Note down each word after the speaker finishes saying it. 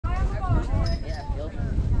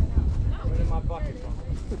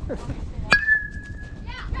Come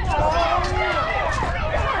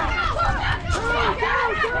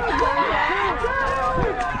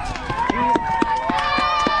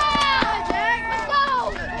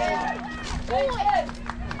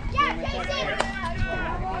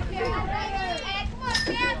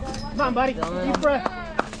on, buddy. Deep breath.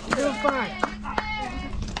 You're doing fine.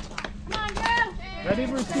 Ready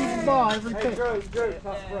to receive the ball every pitch. Drew,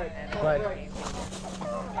 tough break. Right.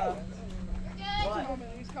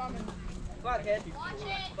 He's coming. Go ahead, kid. Watch it.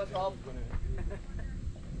 Let's go.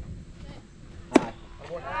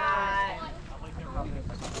 Hi.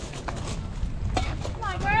 Come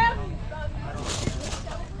on, girl.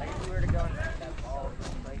 I guess we were to go and grab that ball.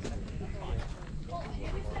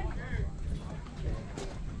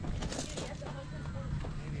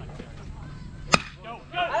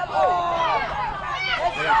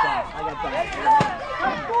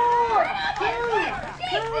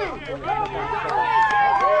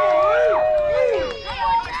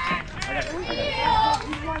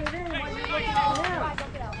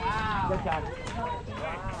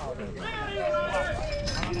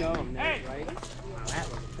 You know him now, right?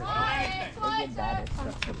 They get bad at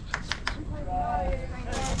stuff.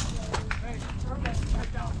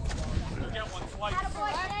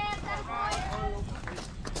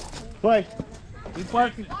 Play. Keep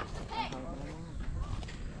working. Come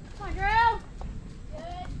on, girl.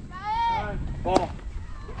 Ball.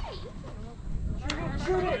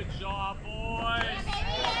 Shoot it. Good job, boys.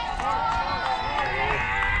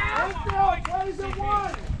 Plays at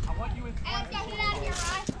one. I want you in front. Get out of here,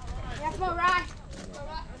 Ryan. Yeah, come on, Ryan.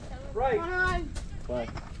 Right. Come on, Ryan. Play.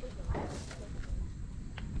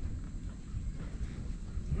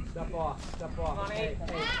 Step off. Step off. Hey,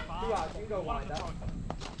 hey. 2 out. You go wide up.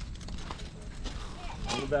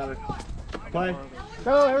 What about it? Play.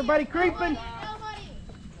 Go, everybody creeping.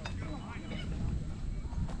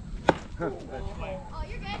 Oh,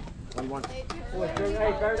 you're good. 1-1.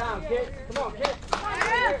 Hey, bear down, kid. Come on, kid.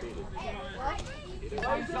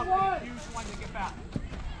 Play something, a huge one to get back.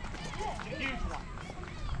 A huge one.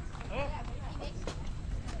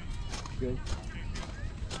 Good.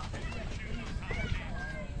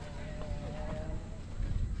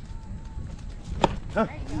 Huh.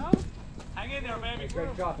 Hang in there, baby.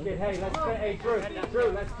 Great job, kid. Hey, let's finish. Hey, Drew,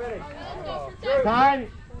 let's finish. Time.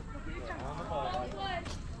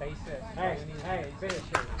 Face this. Hey, finish it.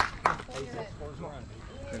 Face this.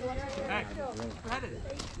 Hey,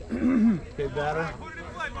 Okay, batter. put it in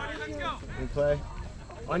play, buddy. Let's go. Good play.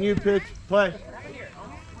 On you, pitch. Play.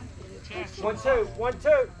 1-2.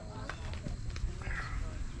 1-2.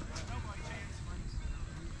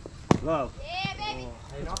 Low. Yeah, baby.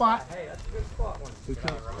 Hey, not Spot. bad. Hey, that's a good spot. Good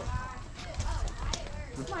Come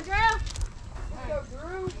on, Drew. Go,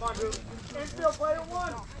 Drew. Come on, Drew. Infield, play at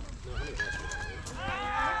one.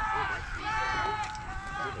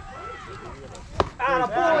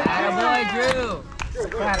 Attaboy, Drew.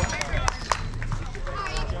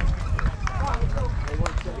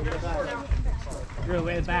 Drew,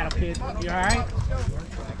 way to battle, kid. You alright?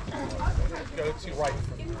 Go to right.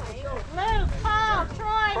 Luke, Paul,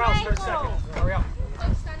 Troy, Krause, Rachel. for a second. Hurry up.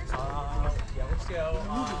 Yeah, let's go.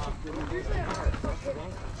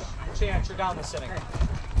 Chance, you're down the sitting.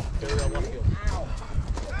 Go to left field.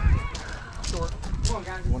 Short. Come on,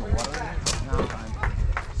 guys. You want to water it? No, fine.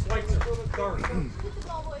 Switzer, third.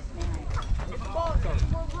 Get the ball third.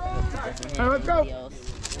 Hey, let's go.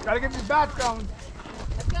 Gotta get these bats going.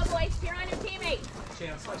 Let's go, boys. Cheer on your teammates.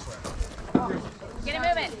 Chance, slice right. Get it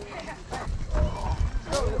moving.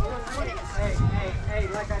 Hey,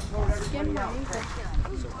 like I told everybody else.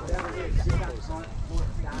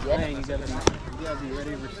 Hey, you gotta be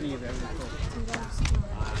ready to receive every pitch.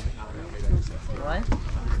 What?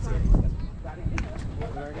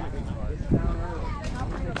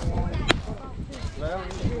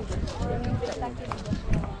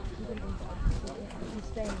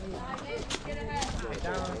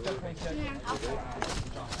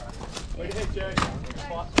 Way to hit, Jay.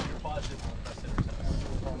 Spot, your positive.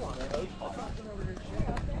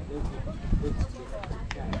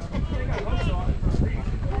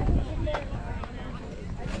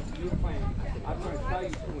 I'm going to tell you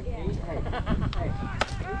something. Hey.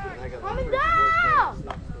 Coming down.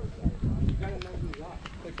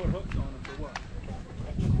 They put hooks on them for what?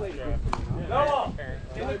 Noah,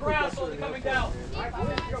 in the ground, so they're coming down.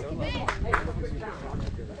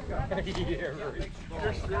 Yeah, right.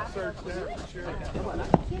 There's strip search there for sure.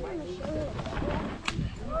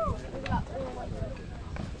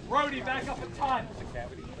 Brody, back up a ton.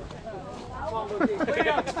 Clean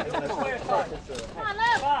up. This way a ton. Come on,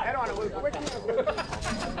 Luke. Five. on it, Luke.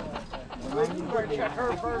 check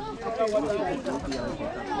her first. You don't know what that is.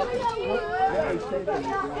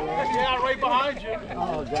 Yeah, right behind you.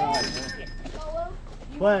 Oh, God.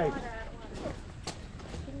 Play.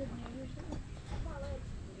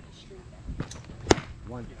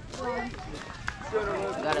 One.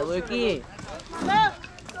 Got it, Lukey.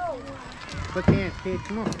 Quick hands, kid.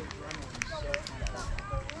 Come on.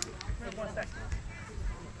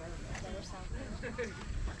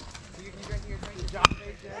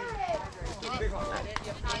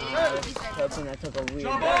 Hoping I took a weird.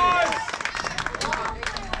 Jump, boys!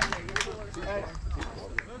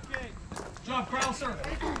 Jump, Krauser.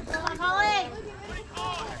 Come on, Polly.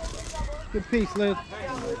 Good piece, Luke.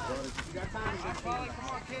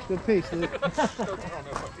 Good piece, Luke. Come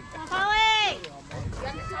on, Polly.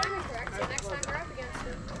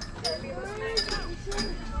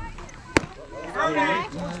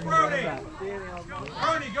 Brody!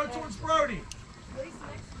 Brody, go towards Brody.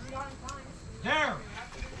 There.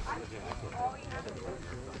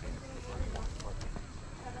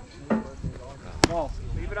 Ball.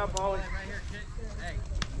 Leave it up, Ollie.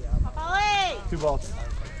 Polly. 2 balls.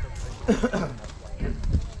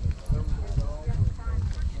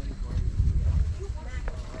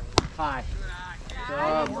 High.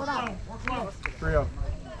 Work low. 3-0.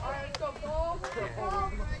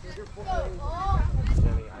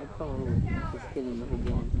 I told this kid in the whole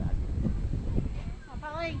game. Come on,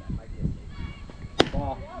 Polly.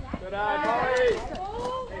 Ball. Good eye, Polly.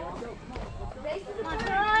 Come on,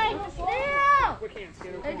 Troy. Steal. Quick hands,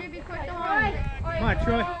 get AJ, be quick to home. Come on,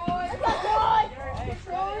 Troy.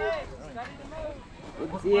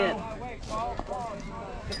 Let's see it.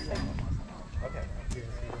 Okay.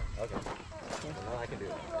 No, I can do it.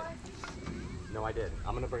 No, I did.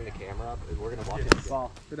 I'm gonna bring the camera up. And we're gonna watch it.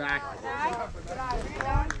 Ball. Good eye.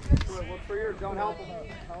 Look for yours. Don't help him.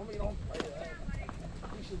 Tell him you don't play that.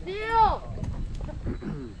 Steal.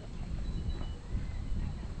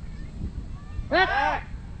 Back.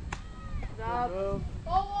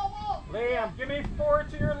 Liam, give me 4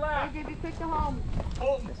 to your left. AJ, be quick to home.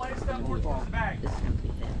 Colton, play a step more towards the bag. This is gonna be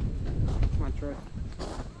hit. Come on, Troy.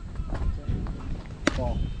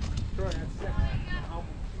 Ball. Troy, that's 6. Help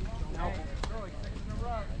him. Don't help him.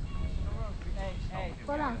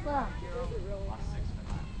 Slow down, slow down.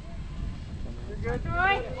 You're good.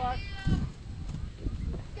 Troy.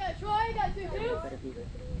 Good, Troy, got 2-2. Better be good.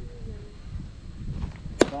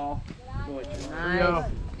 Ball. Nice.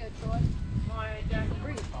 Good, Troy. Come on, AJ.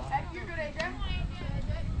 Hey, you're good, AJ.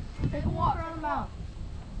 Take a walk. Throw him out.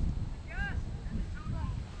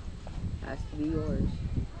 Has to be yours.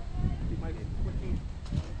 He might be quick hands.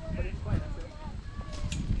 But it's fine, that's it.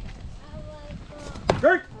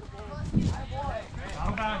 Great.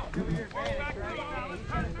 Out back.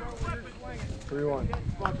 3-1.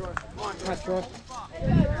 Come on, Troy. Come on, Come on, Troy.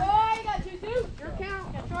 Good, Troy, got 2-2. Your count.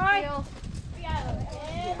 Go, Troy. We got him.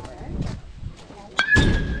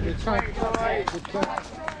 Good try. Good try.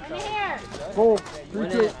 In here. Full. Win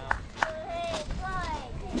 3-2. it.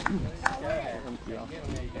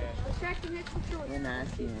 Distraction hits for Troy. We're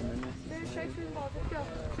nasty, man. We're nasty. Better strike through the ball. Let's go.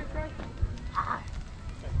 Shoot, Troy.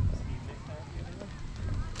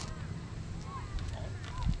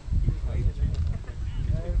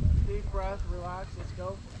 Deep breath, relax, let's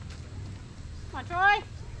go. Come on, Troy.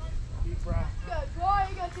 Deep breath. Good, Troy,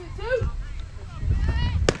 you got 2-2.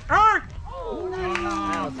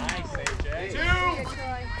 Nice, AJ. Good,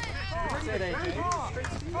 Troy. That's it, AJ.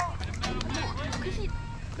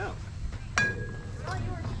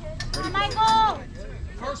 Come on, Michael.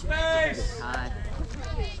 First base. High.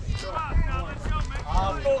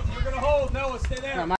 Colton, you're gonna hold. Noah, stay there.